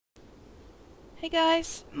Hey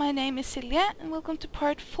guys, my name is Silja and welcome to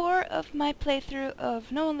part 4 of my playthrough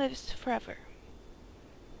of No One Lives Forever.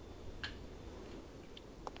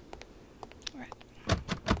 Alright.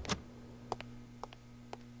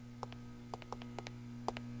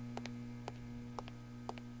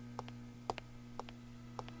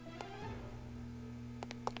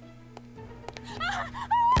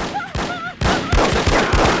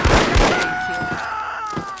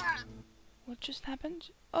 What just happened?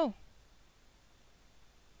 Oh.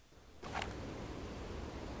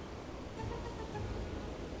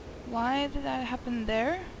 Why did that happen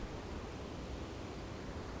there?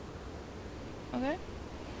 Okay.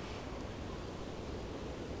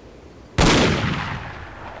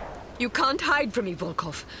 You can't hide from me,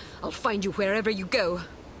 Volkov. I'll find you wherever you go.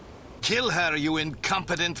 Kill her, you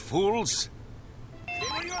incompetent fools! Stay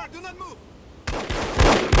where you are, do not move!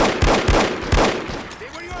 Stay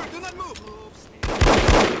where you are, do not move!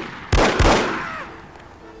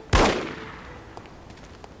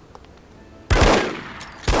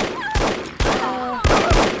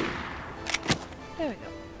 There we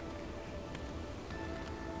go.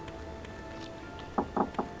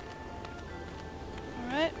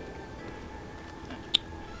 Alright.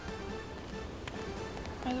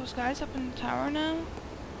 Are those guys up in the tower now?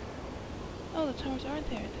 Oh, the towers aren't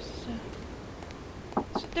there.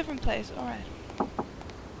 It's a different place. Alright. Oh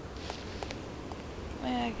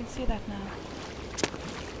yeah, I can see that now.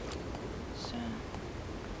 So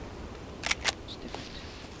it's different.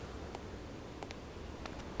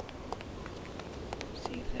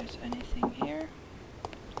 See if there's anything here.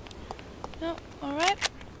 No, alright.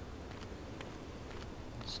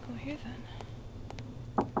 Let's go here then.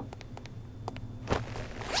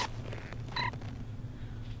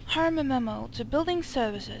 h.a.r.m. memo to building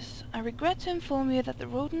services. I regret to inform you that the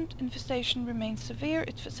rodent infestation remains severe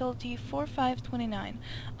at facility 4529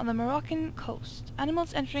 on the Moroccan coast.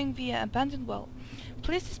 Animals entering via abandoned well.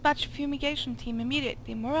 Please dispatch a fumigation team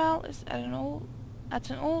immediately. Morale is at an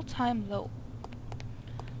all-time low.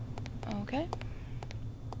 Okay.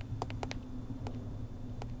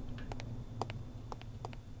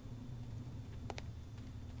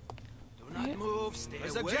 Do not move, stay where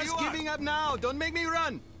you are! I suggest giving up now, don't make me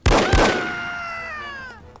run!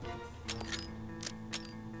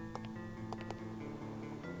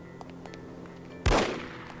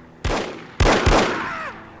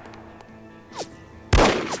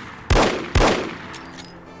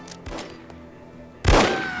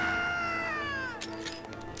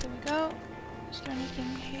 There we go. Is there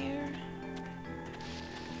anything here?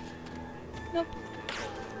 Nope.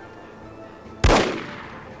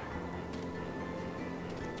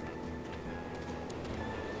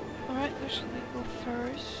 Alright, where should we go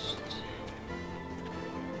first?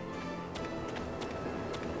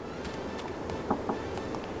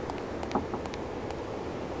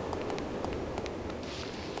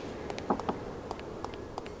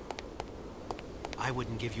 I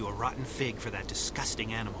wouldn't give you a rotten fig for that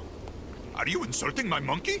disgusting animal. Are you insulting my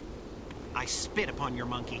monkey? I spit upon your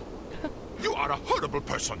monkey. You are a horrible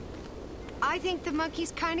person! I think the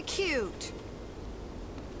monkey's kinda cute.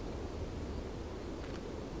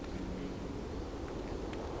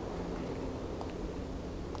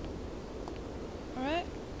 Alright.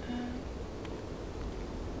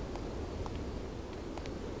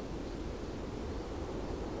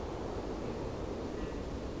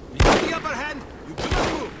 We got the upper hand, you do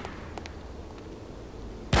not move!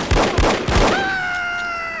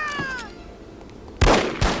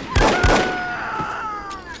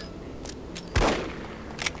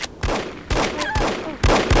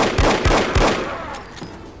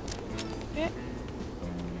 Yeah.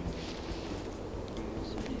 Is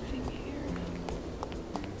there anything here?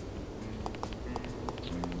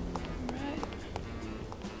 Alright.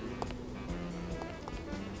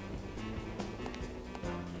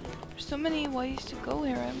 There's so many ways to go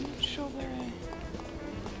here, I'm not sure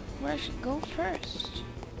where I should go first.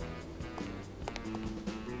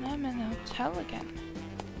 Now I'm in the hotel again.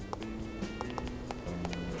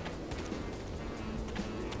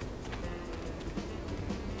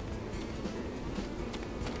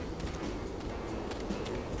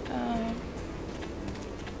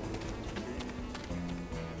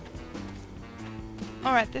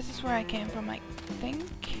 Alright, this is where I came from, I think.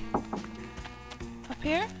 Up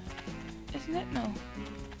here? Isn't it? No.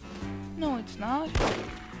 No, it's not.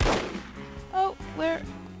 Oh, where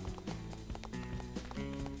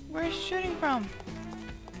is shooting from?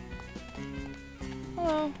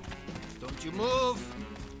 Hello. Don't you move!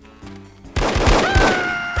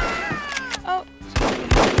 Oh, somebody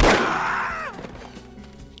behind me.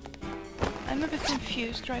 I'm a bit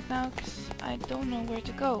confused right now because I don't know where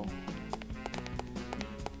to go.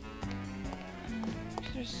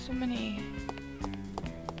 There's so many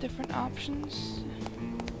different options.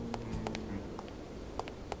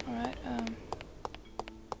 Alright,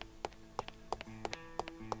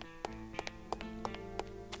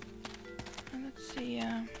 let's see,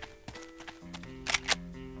 what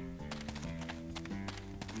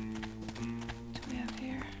do we have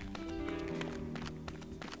here?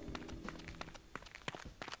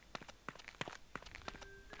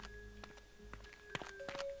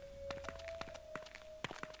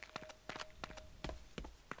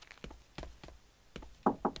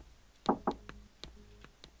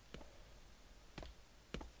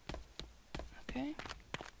 Okay.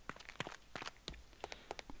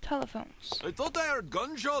 Telephones. I thought I heard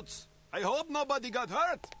gunshots. I hope nobody got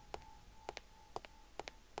hurt.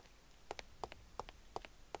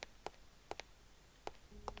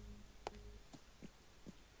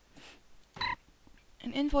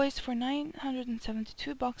 An invoice for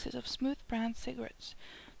 972 boxes of Smooth brand cigarettes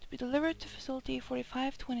to be delivered to facility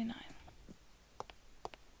 4529.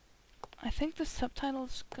 I think the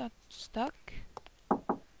subtitles got stuck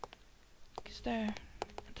because they're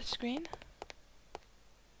at the screen.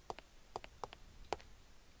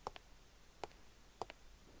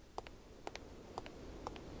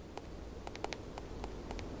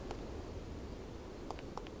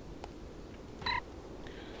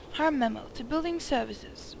 h.a.r.m. memo to building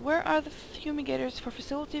services. Where are the fumigators for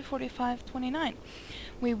facility 4529?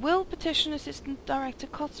 We will petition Assistant Director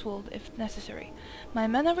Cotswold if necessary. My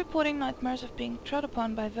men are reporting nightmares of being trod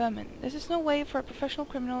upon by vermin. This is no way for a professional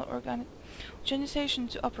criminal organization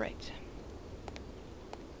to operate.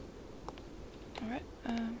 Alright,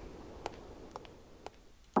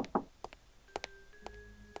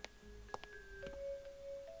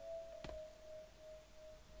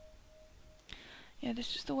 yeah, this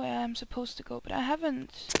is just the way I'm supposed to go, but I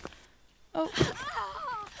haven't... Oh!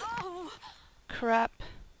 Crap.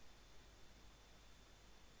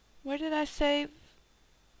 Where did I save?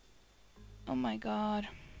 Oh my god.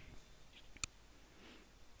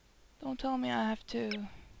 Don't tell me I have to...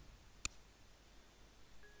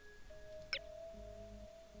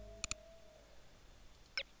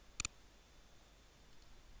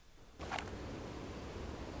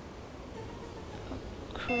 Oh,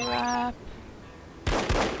 crap.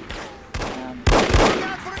 Look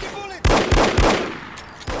out for any bullets!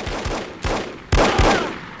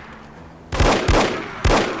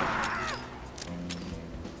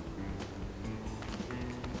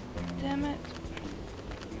 Damn it.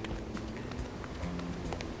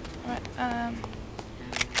 Alright,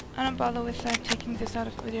 I don't bother with taking this out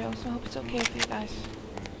of the video, so I hope it's okay for you guys.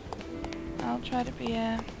 I'll try to be,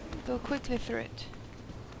 go quickly through it.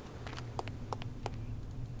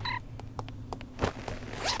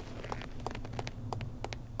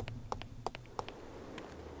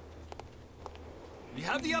 We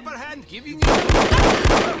have the upper hand, giving you...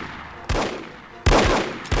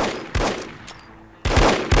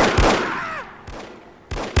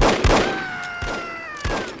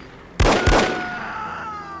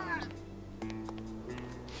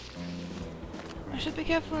 I should be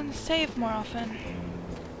careful and save more often.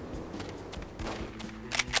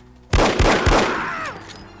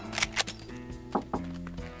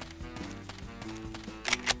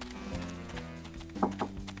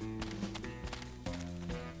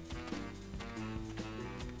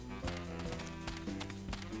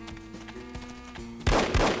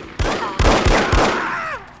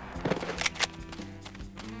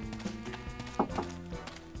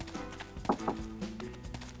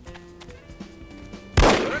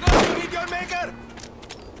 We're going to meet your maker!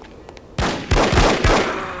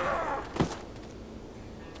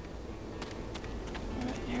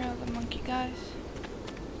 Alright, here are the monkey guys.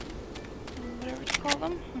 Whatever to call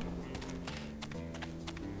them.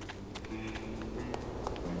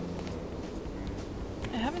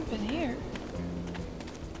 I haven't been here.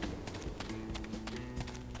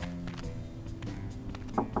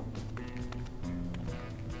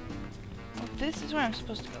 Well, this is where I'm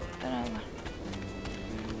supposed to go. Then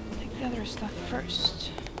I'll take the other stuff first.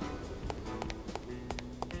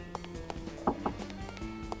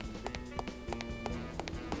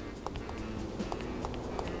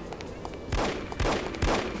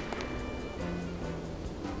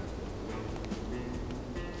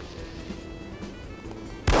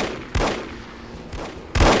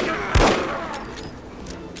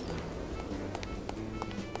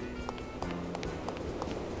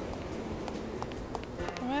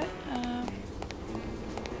 Alright,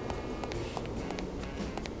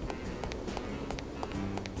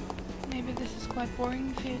 maybe this is quite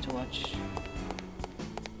boring for you to watch.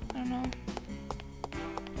 I don't know.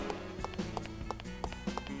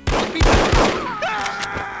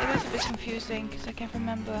 confusing because I can't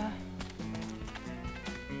remember.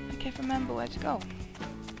 I can't remember where to go.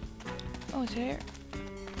 Oh, it's here.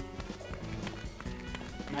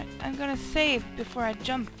 Right, I'm gonna save before I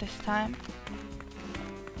jump this time.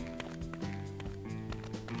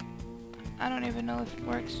 I don't even know if it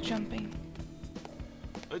works jumping.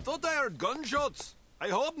 I thought I heard gunshots. I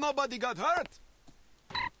hope nobody got hurt.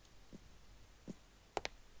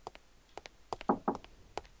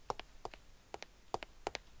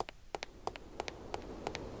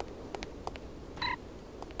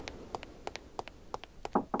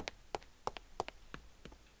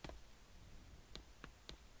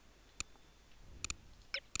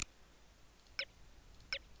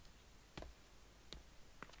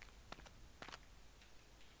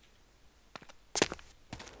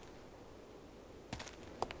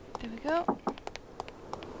 There we go.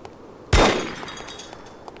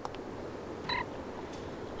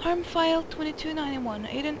 h.a.r.m. file 2291,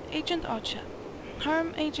 Agent Archer.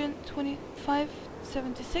 h.a.r.m. Agent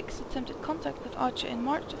 2576 attempted contact with Archer in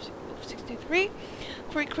March of 63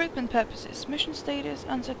 for recruitment purposes. Mission status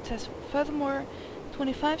unsuccessful. Furthermore,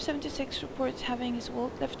 2576 reports having his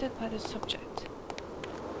vault lifted by the subject.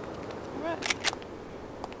 Alright.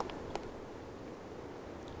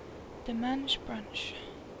 The Manage Branch.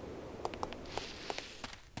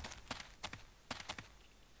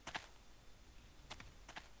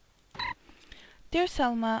 Dear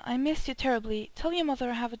Selma, I miss you terribly. Tell your mother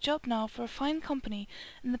I have a job now for a fine company,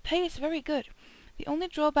 and the pay is very good. The only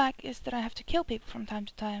drawback is that I have to kill people from time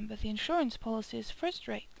to time, but the insurance policy is first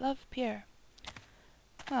rate. Love, Pierre.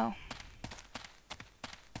 Well.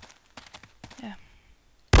 Yeah.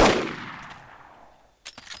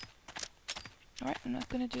 Alright, I'm not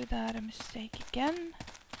gonna do that. A mistake again.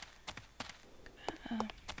 Let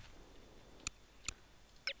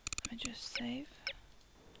me just save.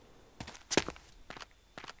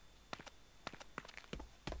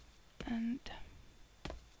 And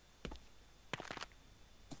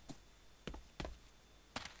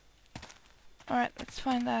alright, let's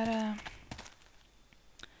find that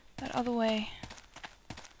that other way.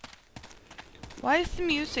 Why is the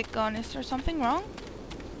music gone? Is there something wrong?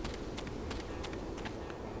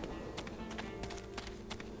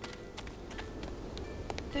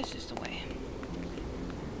 This is the way.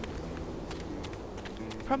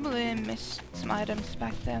 Probably missed some items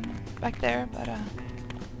back there, but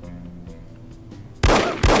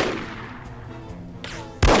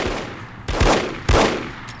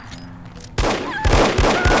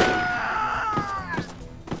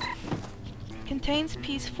contains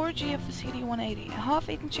piece 4G of the CD-180, a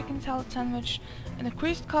half-eaten chicken salad sandwich, and a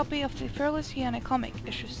creased copy of the Fearless Hyena comic,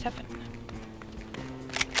 issue 7.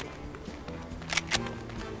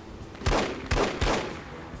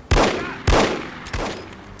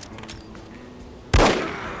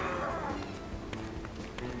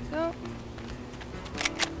 Go.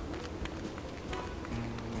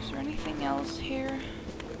 Is there anything else here?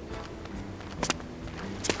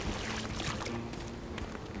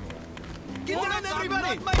 Get down,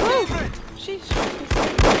 everybody! My Woo! favorite! Jesus.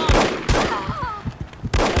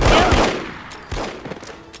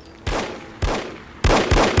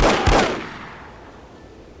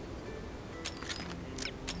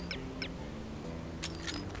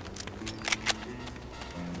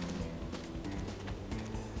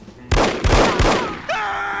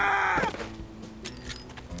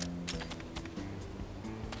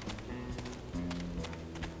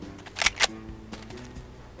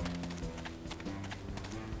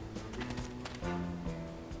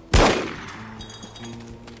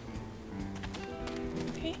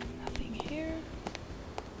 Okay, nothing here.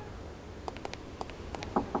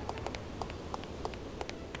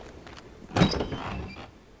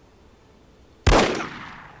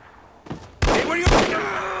 Hey, where you?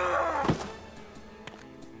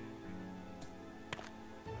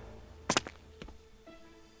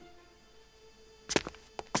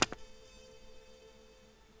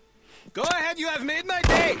 Go ahead, you have made my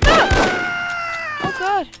day! Oh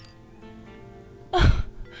god!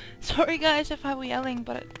 Sorry guys if I was yelling,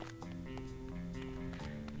 but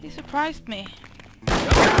he surprised me.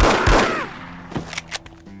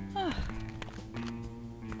 Ah.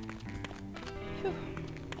 Phew.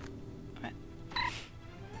 Right.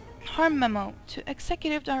 h.a.r.m. memo to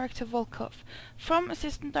Executive Director Volkov from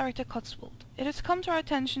Assistant Director Cotswold. It has come to our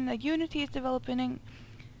attention that Unity is developing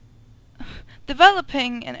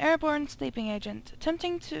an airborne sleeping agent,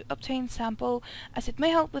 attempting to obtain sample as it may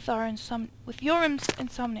help with your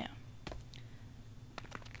insomnia.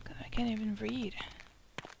 God, I can't even read.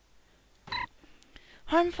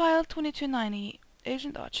 h.a.r.m. file 2290,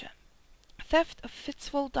 Agent Archer. theft of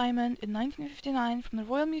Fitzwald diamond in 1959 from the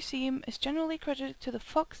Royal Museum is generally credited to the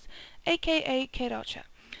Fox, aka h.a.r.m.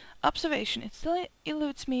 Observation: it still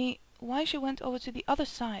eludes me why she went over to the other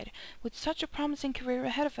side, with such a promising career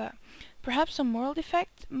ahead of her. Perhaps some moral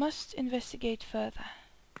defect? Must investigate further.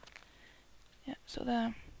 Yeah, so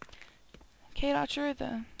the Kate Archer,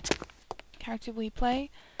 the character we play,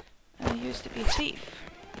 used to be a thief.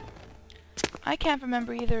 I can't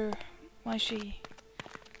remember either why she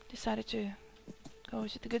decided to go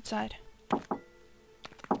to the good side. But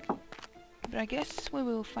I guess we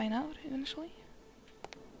will find out eventually.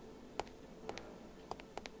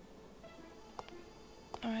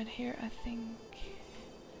 Alright, here I think...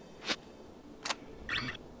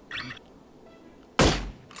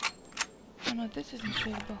 Oh no, this isn't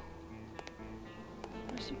shootable.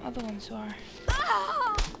 There's some other ones who are.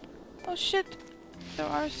 Oh shit! There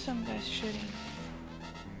are some guys shooting.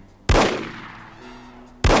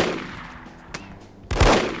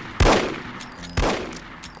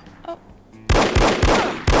 Oh.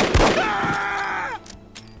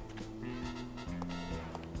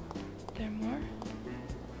 There are more?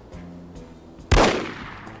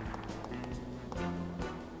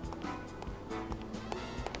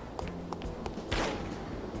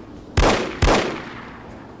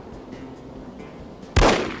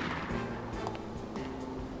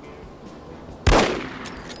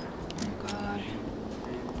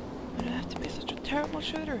 Terrible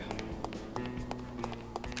shooter.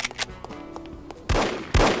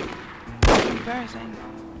 It's embarrassing.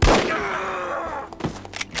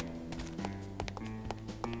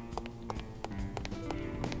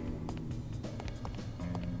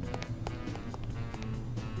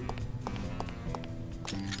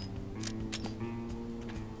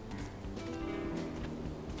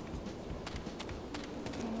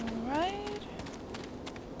 Alright.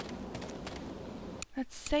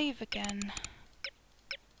 Let's save again.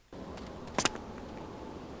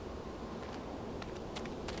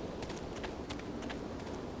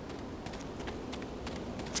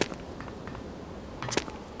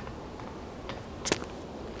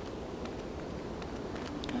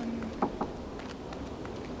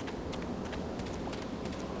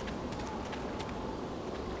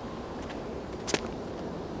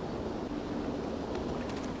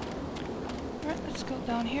 Let's go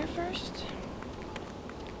down here first.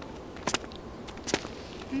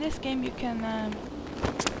 In this game you can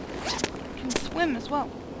swim as well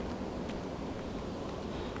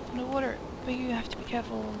underwater, but you have to be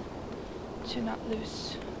careful to not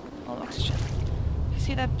lose all oxygen. You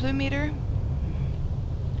see that blue meter?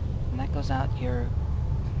 When that goes out, you're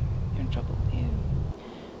in trouble. You're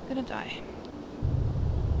gonna die.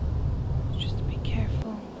 Just be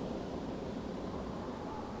careful.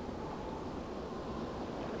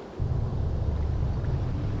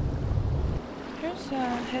 Here's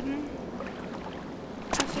a hidden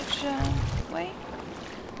passage way.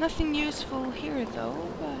 Nothing useful here though,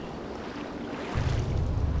 but...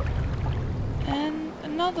 And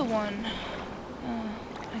another one.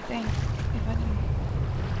 I think, if I didn't...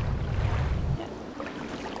 Yeah.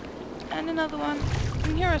 And another one.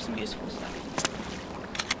 And here are some useful stuff.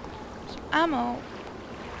 Some ammo.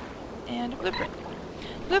 And a blueprint.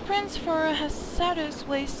 Blueprints for a hazardous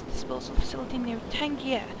waste disposal facility near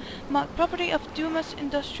Tangier, marked property of Dumas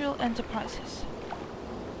Industrial Enterprises.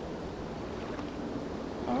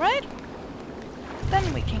 Alright,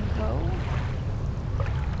 then we can go.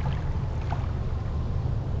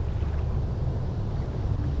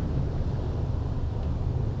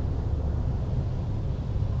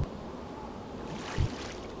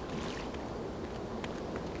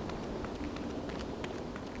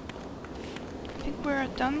 I think we're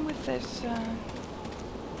done with this.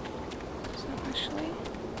 It's not actually.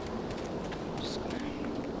 Just gonna.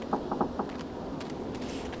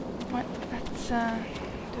 Right, let's do a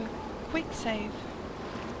quick save.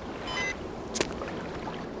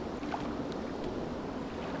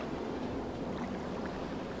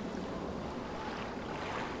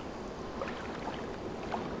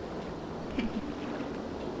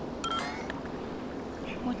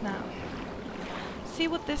 What now? See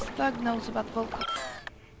what this thug knows about Volkov.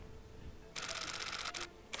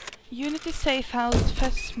 Unity Safe House,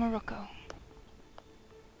 Fez, Morocco.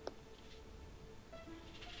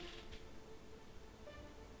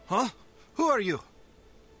 Huh? Who are you?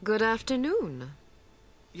 Good afternoon.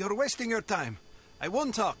 You're wasting your time. I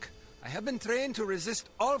won't talk. I have been trained to resist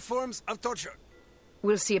all forms of torture.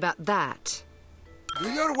 We'll see about that. Do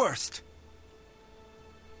your worst.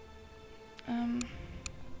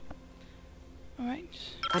 Alright.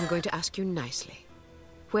 I'm going to ask you nicely.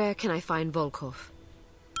 Where can I find Volkov?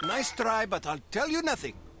 Nice try, but I'll tell you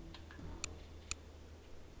nothing.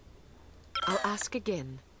 I'll ask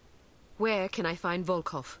again. Where can I find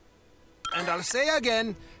Volkov? And I'll say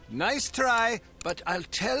again, nice try, but I'll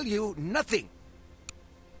tell you nothing.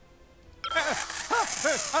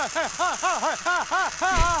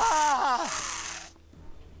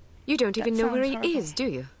 You don't even That know where he sounds horrible. is, do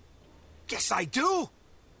you? Yes, I do.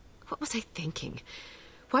 What was I thinking?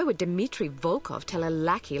 Why would Dmitri Volkov tell a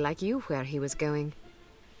lackey like you where he was going?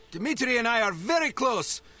 Dmitri and I are very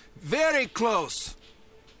close. Very close.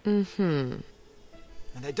 Mm-hmm.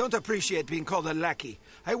 And I don't appreciate being called a lackey.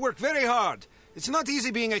 I work very hard. It's not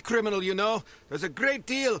easy being a criminal, you know. There's a great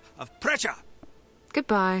deal of pressure.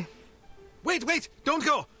 Goodbye. Wait, don't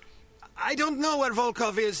go. I don't know where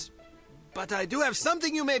Volkov is, but I do have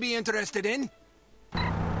something you may be interested in.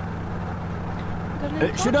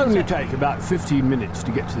 It should only take about 15 minutes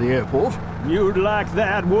to get to the airport. You'd like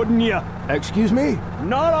that, wouldn't you? Excuse me?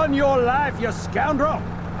 Not on your life, you scoundrel!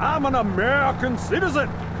 I'm an American citizen!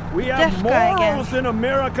 We have Deaf guy again. morals in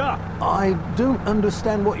America! I don't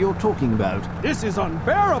understand what you're talking about. This is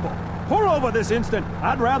unbearable! Pull over this instant!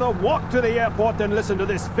 I'd rather walk to the airport than listen to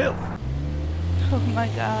this filth! Oh my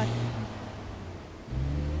god.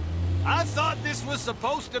 I thought this was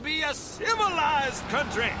supposed to be a civilized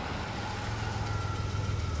country.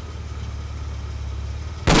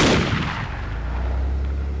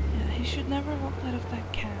 Yeah, he should never walk out of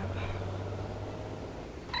that cab.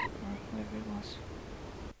 Or whoever it was.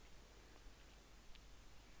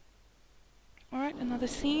 Alright, another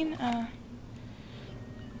scene.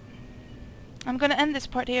 I'm gonna end this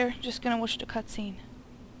part here, just gonna watch the cutscene.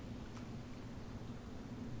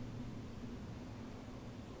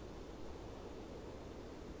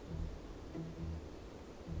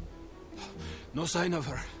 No sign of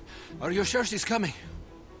her. Are you sure she's coming?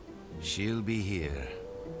 She'll be here.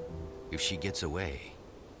 If she gets away,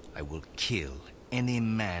 I will kill any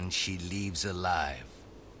man she leaves alive.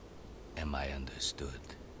 Am I understood?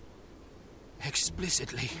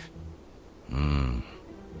 Explicitly.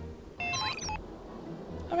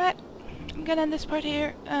 Alright, I'm gonna end this part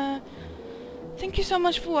here. Thank you so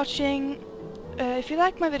much for watching. If you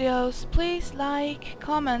like my videos, please like,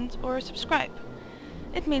 comment, or subscribe.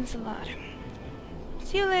 It means a lot.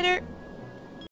 See you later.